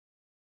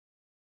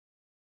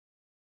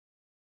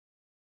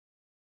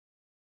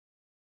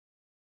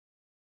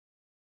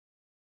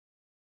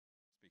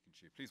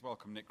you. Please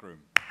welcome Nick Groom.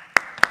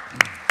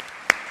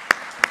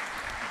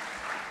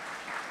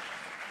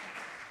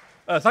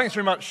 Thanks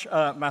very much,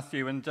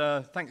 Matthew, and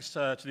thanks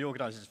to the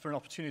organisers for an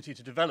opportunity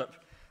to develop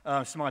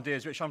some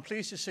ideas which I'm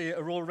pleased to see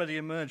are already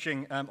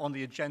emerging on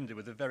the agenda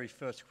with the very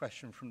first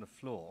question from the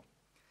floor.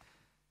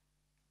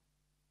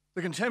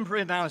 The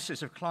contemporary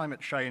analysis of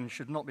climate change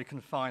should not be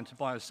confined to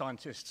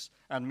bioscientists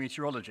and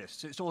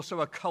meteorologists. It's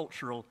also a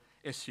cultural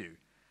issue,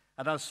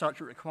 and as such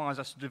it requires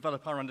us to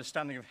develop our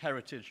understanding of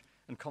heritage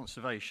and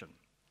conservation.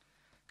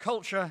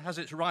 Culture has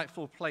its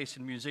rightful place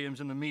in museums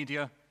and the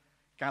media,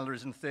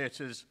 galleries and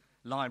theatres,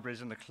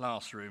 libraries and the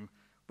classroom,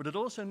 but it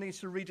also needs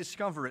to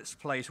rediscover its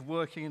place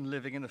working and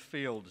living in the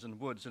fields and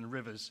woods and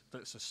rivers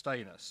that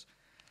sustain us.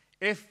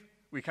 If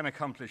we can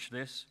accomplish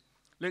this,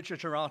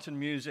 literature, art and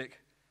music,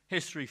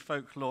 history,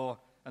 folklore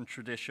and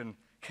tradition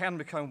can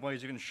become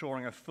ways of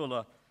ensuring a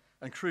fuller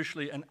and,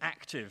 crucially, an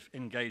active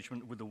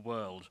engagement with the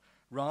world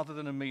rather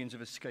than a means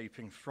of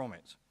escaping from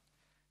it.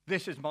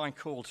 This is my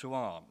call to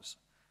arms.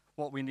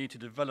 What we need to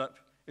develop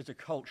is a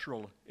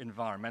cultural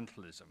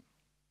environmentalism.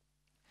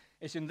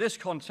 It's in this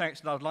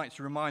context that I'd like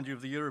to remind you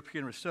of the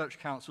European Research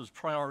Council's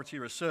priority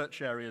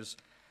research areas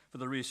for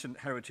the recent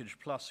Heritage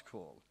Plus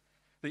call,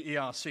 the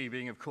ERC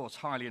being, of course,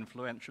 highly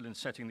influential in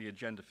setting the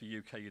agenda for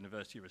UK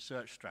university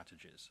research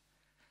strategies.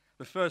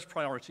 The first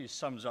priority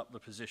sums up the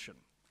position: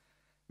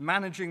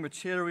 managing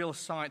material,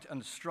 site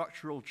and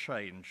structural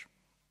change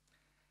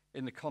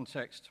in the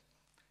context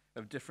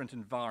of different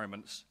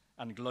environments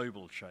and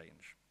global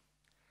change.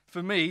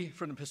 For me,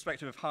 from the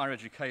perspective of higher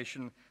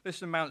education,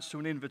 this amounts to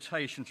an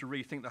invitation to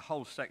rethink the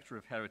whole sector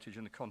of heritage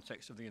in the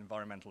context of the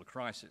environmental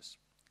crisis.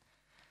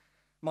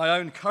 My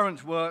own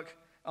current work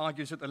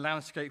argues that the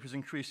landscape has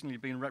increasingly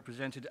been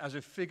represented as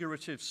a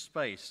figurative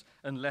space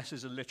and less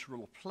as a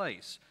literal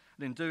place.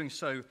 And in doing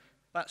so,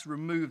 that's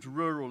removed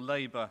rural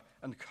labour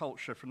and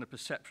culture from the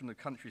perception of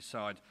the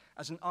countryside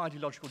as an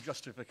ideological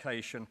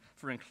justification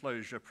for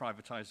enclosure,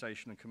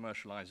 privatisation and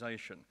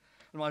commercialisation.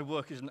 And my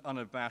work is an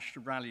unabashed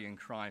rallying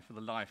cry for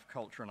the life,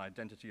 culture and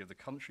identity of the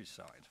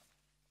countryside.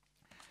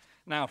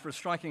 Now, for a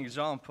striking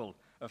example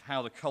of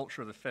how the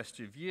culture of the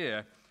festive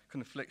year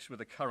conflicts with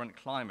the current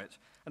climate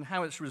and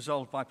how it's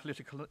resolved by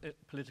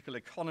political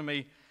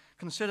economy,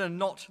 consider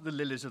not the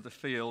lilies of the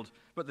field,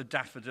 but the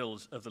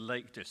daffodils of the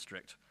Lake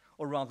District,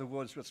 or rather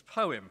Wordsworth's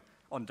poem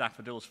on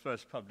daffodils,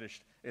 first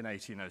published in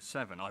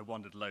 1807, I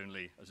wandered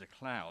lonely as a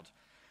cloud.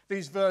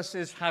 These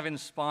verses have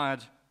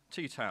inspired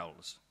tea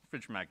towels,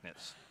 fridge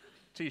magnets,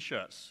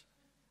 T-shirts,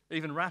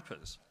 even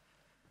wrappers,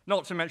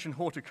 not to mention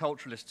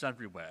horticulturalists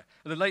everywhere.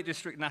 The Lake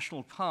District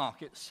National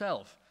Park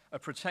itself, a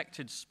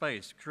protected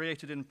space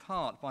created in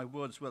part by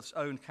Wordsworth's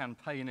own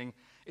campaigning,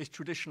 is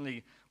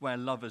traditionally where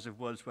lovers of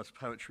Wordsworth's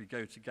poetry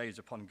go to gaze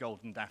upon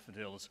golden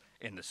daffodils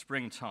in the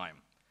springtime.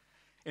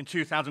 In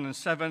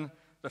 2007,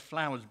 the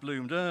flowers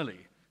bloomed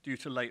early due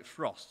to late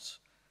frosts.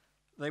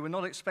 They were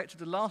not expected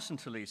to last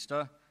until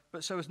Easter,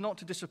 but so as not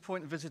to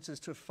disappoint visitors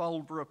to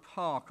Foulborough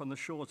Park on the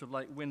shores of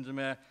Lake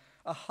Windermere,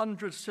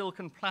 100 silk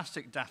and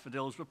plastic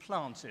daffodils were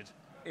planted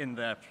in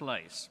their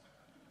place.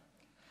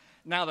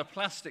 Now, the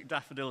plastic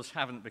daffodils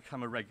haven't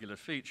become a regular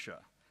feature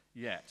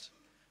yet,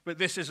 but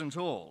this isn't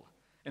all.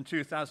 In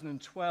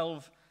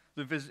 2012,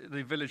 the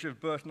village of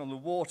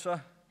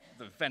Burton-on-the-Water,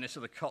 the Venice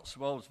of the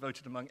Cotswolds,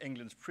 voted among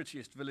England's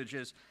prettiest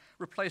villages,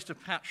 replaced a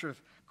patch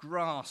of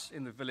grass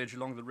in the village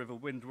along the River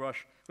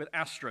Windrush with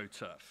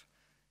astroturf.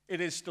 It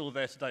is still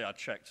there today, I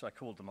checked. I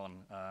called them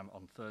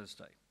on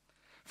Thursday.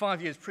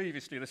 5 years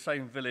previously, the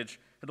same village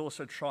had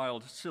also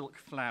trialled silk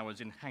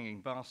flowers in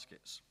hanging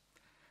baskets.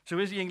 So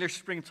is the English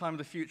springtime of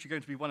the future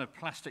going to be one of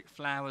plastic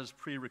flowers,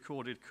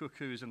 pre-recorded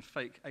cuckoos and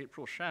fake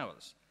April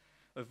showers?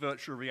 A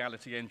virtual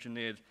reality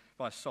engineered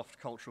by soft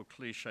cultural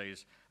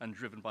cliches and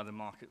driven by the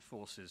market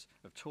forces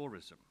of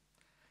tourism.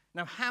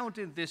 Now, how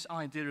did this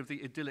idea of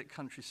the idyllic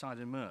countryside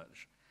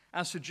emerge?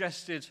 As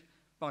suggested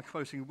by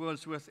quoting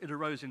Wordsworth, it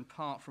arose in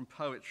part from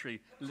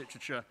poetry,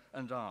 literature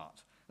and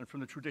art, and from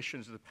the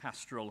traditions of the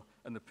pastoral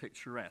and the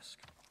picturesque.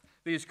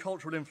 These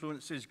cultural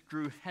influences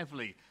grew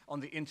heavily on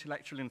the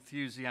intellectual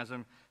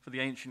enthusiasm for the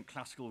ancient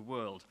classical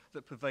world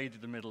that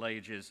pervaded the Middle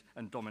Ages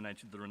and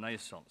dominated the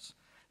Renaissance.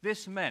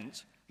 This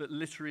meant that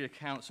literary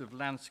accounts of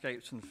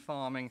landscapes and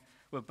farming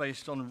were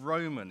based on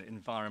Roman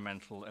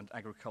environmental and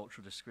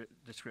agricultural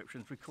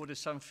descriptions recorded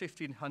some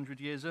 1,500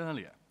 years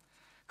earlier.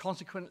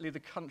 Consequently, the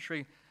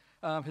country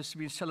has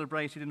been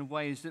celebrated in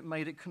ways that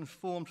made it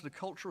conform to the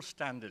cultural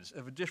standards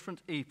of a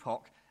different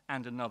epoch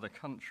and another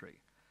country.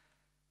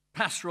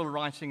 Pastoral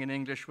writing in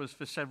English was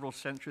for several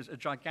centuries a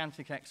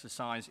gigantic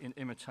exercise in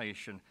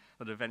imitation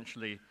that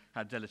eventually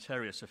had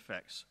deleterious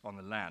effects on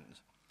the land.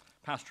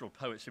 Pastoral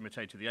poets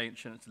imitated the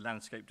ancients, the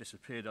landscape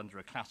disappeared under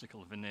a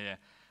classical veneer,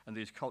 and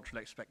these cultural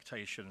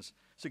expectations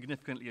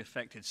significantly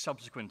affected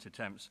subsequent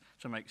attempts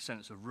to make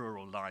sense of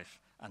rural life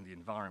and the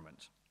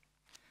environment.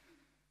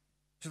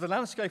 So the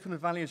landscape and the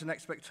values and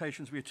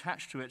expectations we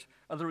attach to it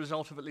are the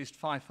result of at least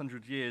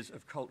 500 years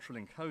of cultural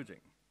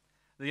encoding.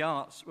 The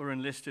arts were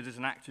enlisted as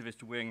an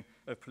activist wing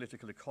of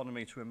political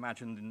economy to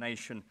imagine the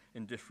nation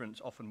in different,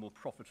 often more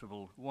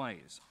profitable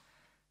ways.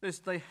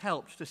 They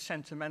helped to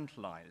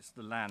sentimentalize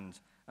the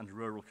land and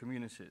rural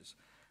communities,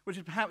 which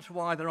is perhaps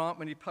why there aren't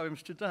many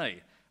poems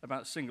today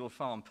about single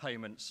farm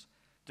payments,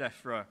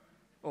 DEFRA,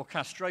 or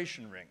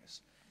castration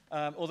rings.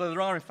 Although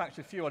there are, in fact,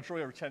 a few. I'll draw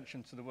your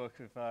attention to the work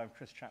of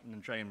Chris Chapman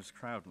and James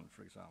Crowden,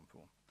 for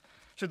example.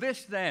 So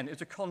this, then,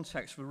 is a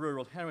context for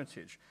rural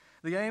heritage.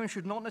 The aim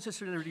should not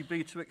necessarily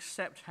be to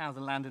accept how the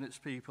land and its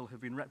people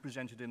have been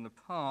represented in the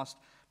past,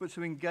 but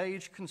to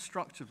engage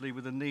constructively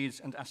with the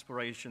needs and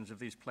aspirations of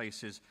these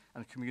places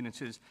and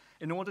communities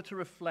in order to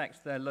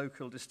reflect their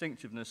local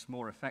distinctiveness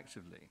more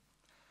effectively.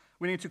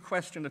 We need to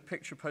question the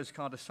picture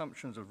postcard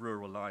assumptions of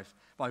rural life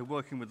by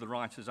working with the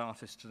writers,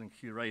 artists, and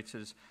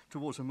curators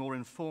towards a more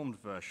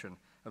informed version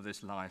of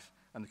this life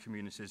and the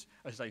communities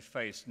as they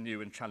face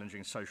new and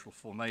challenging social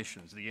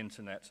formations, the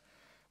internet,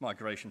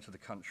 migration to the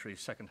country,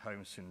 second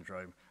home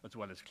syndrome, as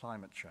well as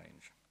climate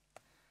change.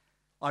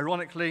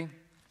 Ironically,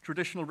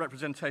 traditional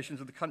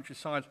representations of the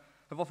countryside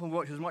have often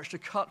worked as much to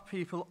cut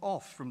people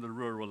off from the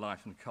rural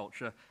life and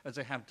culture as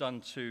they have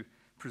done to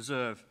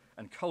preserve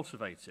and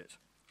cultivate it.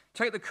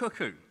 Take the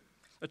cuckoo,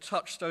 a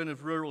touchstone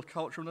of rural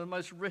culture and the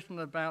most written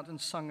about and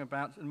sung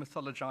about and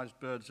mythologized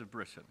birds of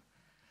Britain.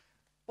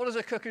 What does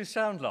a cuckoo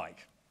sound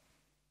like?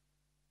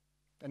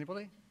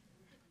 Anybody?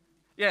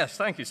 Yes,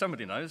 thank you,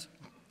 somebody knows.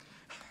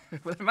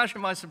 Well,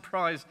 imagine my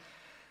surprise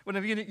when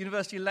a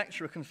university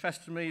lecturer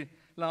confessed to me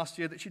last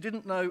year that she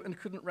didn't know and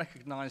couldn't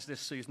recognize this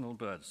seasonal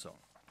bird song.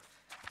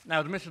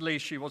 Now, admittedly,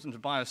 she wasn't a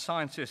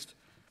bioscientist,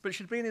 but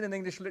she'd been in an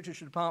English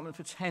literature department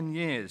for 10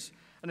 years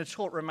and had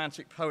taught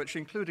romantic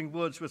poetry, including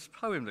Wordsworth's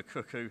poem, The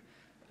Cuckoo,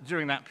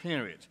 during that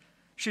period.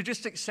 She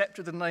just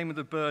accepted the name of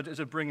the bird as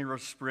a bringer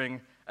of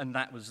spring, and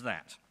that was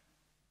that.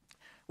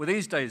 Well,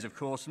 these days, of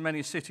course,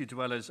 many city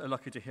dwellers are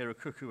lucky to hear a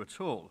cuckoo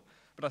at all,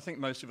 but I think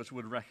most of us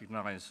would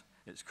recognize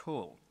its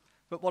call.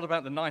 But what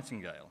about the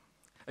nightingale?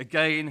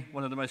 Again,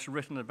 one of the most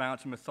written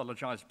about and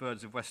mythologized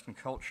birds of Western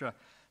culture,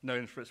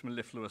 known for its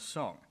mellifluous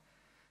song.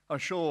 I'm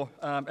sure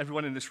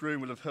everyone in this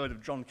room will have heard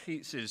of John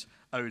Keats's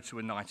Ode to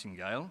a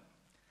Nightingale,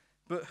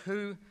 but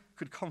who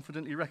could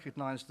confidently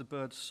recognize the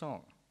bird's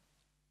song?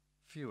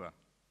 Fewer.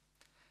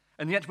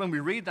 And yet, when we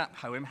read that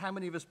poem, how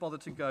many of us bother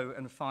to go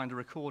and find a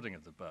recording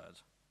of the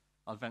bird?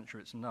 I'll venture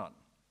it's none.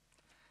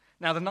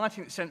 Now, the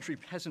 19th century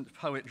peasant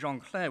poet John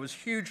Clare was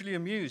hugely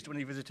amused when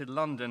he visited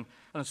London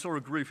and saw a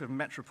group of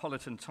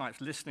metropolitan types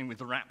listening with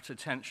rapt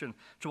attention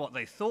to what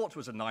they thought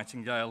was a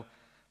nightingale,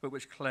 but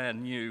which Clare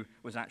knew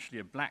was actually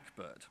a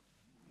blackbird.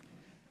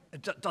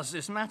 Does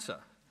this matter?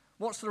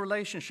 What's the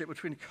relationship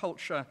between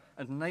culture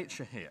and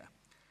nature here?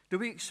 Do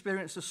we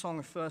experience the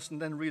song first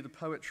and then read the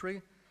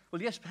poetry?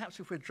 Well, yes, perhaps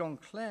if we're John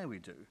Clare we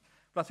do,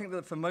 but I think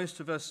that for most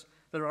of us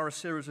there are a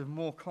series of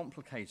more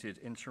complicated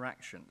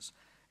interactions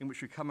in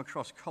which we come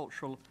across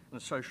cultural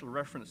and social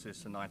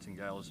references to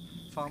nightingales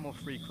far more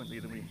frequently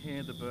than we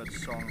hear the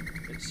bird's song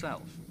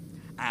itself.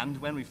 And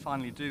when we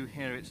finally do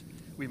hear it,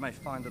 we may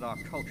find that our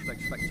cultural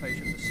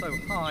expectations are so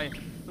high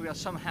that we are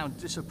somehow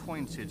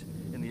disappointed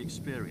in the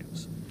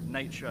experience.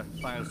 Nature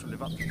fails to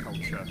live up to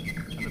culture,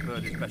 and the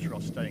bird is better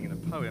off staying in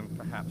a poem,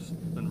 perhaps,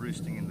 than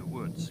roosting in the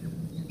woods.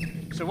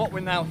 So what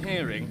we're now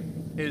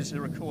hearing is a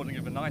recording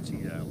of a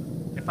nightingale.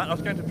 In fact, I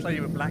was going to play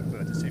you a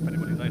blackbird to see if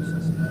anybody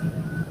notices.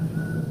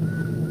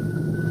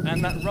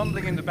 And that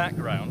rumbling in the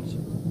background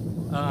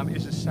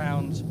is the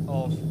sound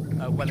of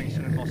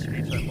Wellington and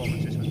Mosquito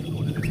Vomitus, was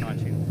recorded in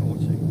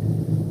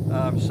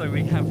 1940. So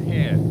we have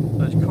here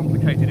those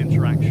complicated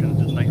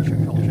interactions of nature,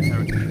 culture,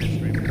 heritage,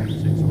 history, and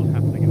politics all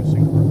happening in a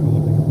single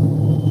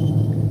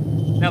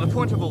recording. Now, the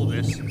point of all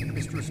this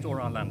is to restore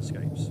our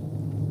landscapes.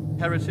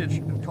 Heritage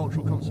and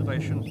cultural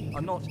conservation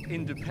are not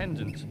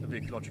independent of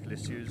ecological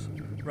issues.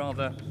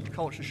 Rather,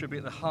 culture should be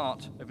at the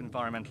heart of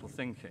environmental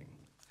thinking.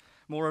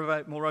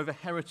 Moreover,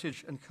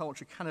 heritage and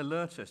culture can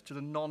alert us to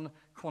the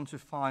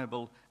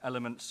non-quantifiable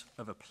elements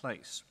of a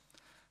place.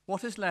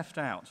 What is left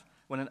out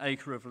when an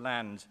acre of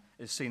land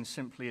is seen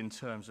simply in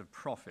terms of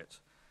profit?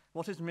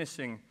 What is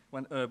missing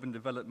when urban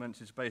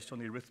development is based on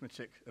the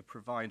arithmetic of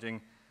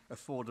providing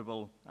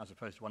affordable, as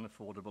opposed to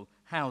unaffordable,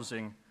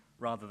 housing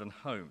rather than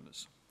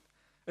homes?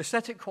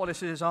 Aesthetic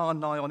qualities are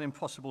nigh on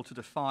impossible to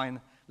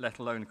define, let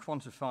alone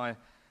quantify,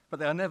 but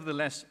they are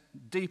nevertheless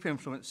deep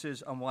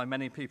influences on why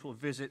many people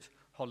visit,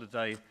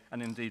 holiday,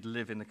 and indeed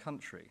live in the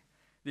country.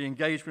 The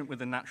engagement with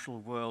the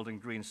natural world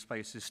and green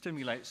spaces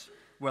stimulates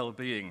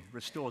well-being,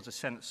 restores a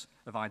sense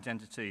of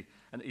identity,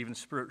 and even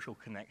spiritual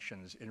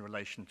connections in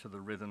relation to the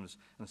rhythms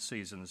and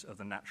seasons of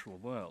the natural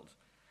world.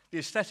 The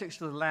aesthetics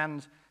of the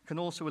land can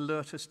also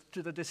alert us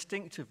to the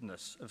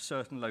distinctiveness of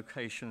certain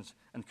locations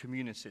and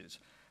communities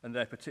and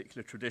their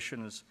particular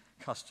traditions,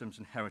 customs,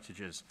 and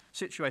heritages,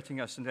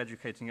 situating us and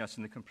educating us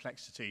in the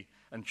complexity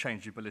and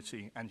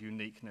changeability and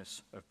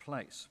uniqueness of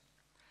place.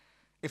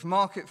 If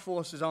market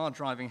forces are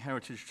driving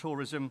heritage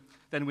tourism,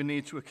 then we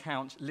need to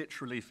account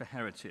literally for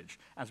heritage,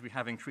 as we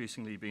have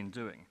increasingly been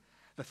doing.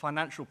 The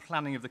financial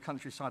planning of the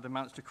countryside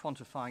amounts to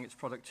quantifying its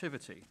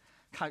productivity.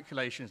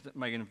 calculations that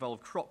may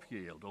involve crop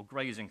yield or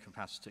grazing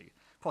capacity,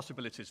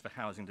 possibilities for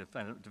housing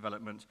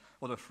development,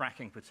 or the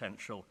fracking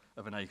potential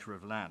of an acre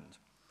of land.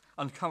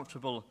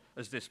 Uncomfortable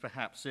as this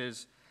perhaps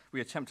is, we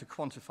attempt to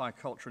quantify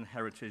culture and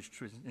heritage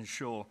to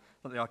ensure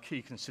that they are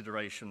key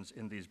considerations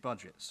in these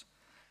budgets.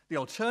 The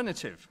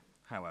alternative,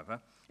 however,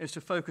 is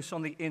to focus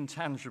on the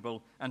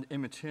intangible and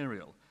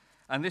immaterial.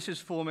 And this is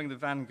forming the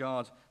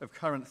vanguard of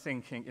current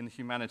thinking in the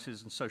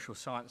humanities and social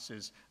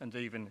sciences and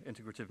even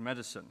integrative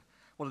medicine,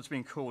 what has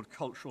been called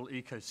cultural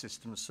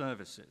ecosystem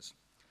services.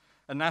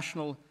 A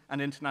national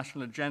and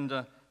international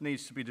agenda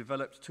needs to be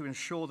developed to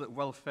ensure that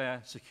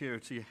welfare,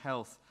 security,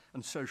 health,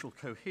 and social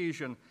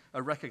cohesion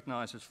are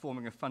recognized as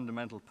forming a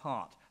fundamental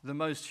part, the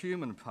most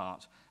human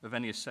part of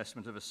any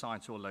assessment of a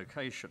site or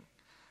location.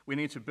 We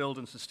need to build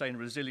and sustain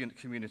resilient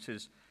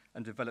communities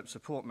and develop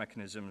support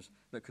mechanisms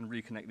that can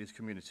reconnect these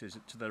communities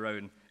to their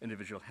own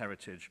individual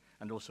heritage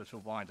and also to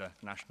wider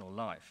national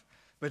life.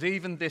 But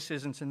even this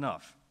isn't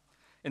enough.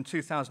 In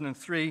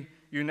 2003,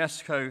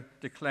 UNESCO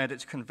declared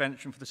its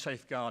Convention for the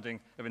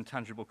Safeguarding of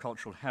Intangible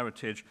Cultural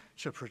Heritage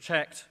to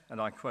protect, and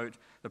I quote,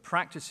 the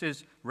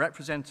practices,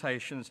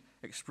 representations,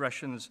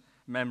 expressions,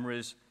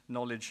 memories,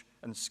 knowledge,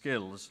 and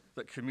skills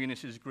that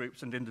communities,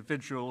 groups, and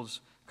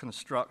individuals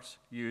construct,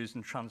 use,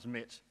 and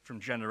transmit from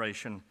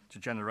generation to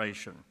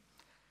generation.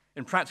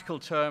 In practical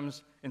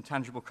terms,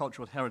 intangible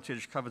cultural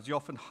heritage covers the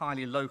often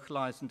highly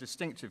localized and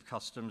distinctive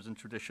customs and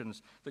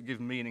traditions that give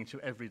meaning to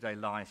everyday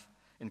life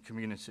in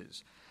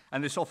communities.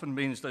 And this often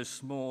means those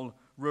small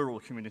rural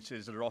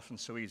communities that are often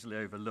so easily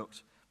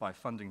overlooked by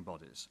funding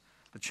bodies.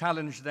 The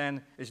challenge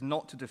then is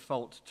not to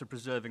default to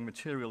preserving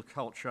material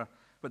culture,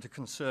 but to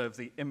conserve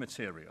the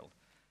immaterial.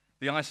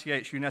 The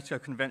ICH UNESCO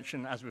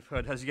Convention, as we've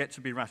heard, has yet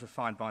to be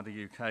ratified by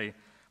the UK,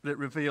 but it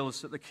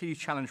reveals that the key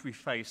challenge we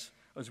face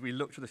as we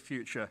look to the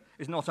future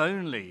is not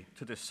only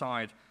to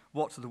decide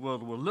what the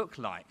world will look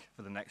like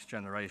for the next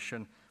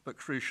generation, but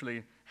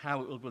crucially,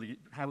 how it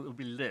will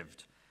be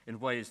lived in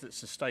ways that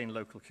sustain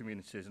local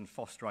communities and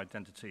foster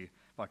identity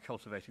by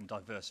cultivating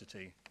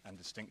diversity and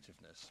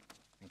distinctiveness.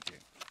 Thank you.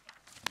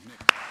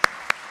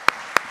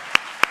 Nick.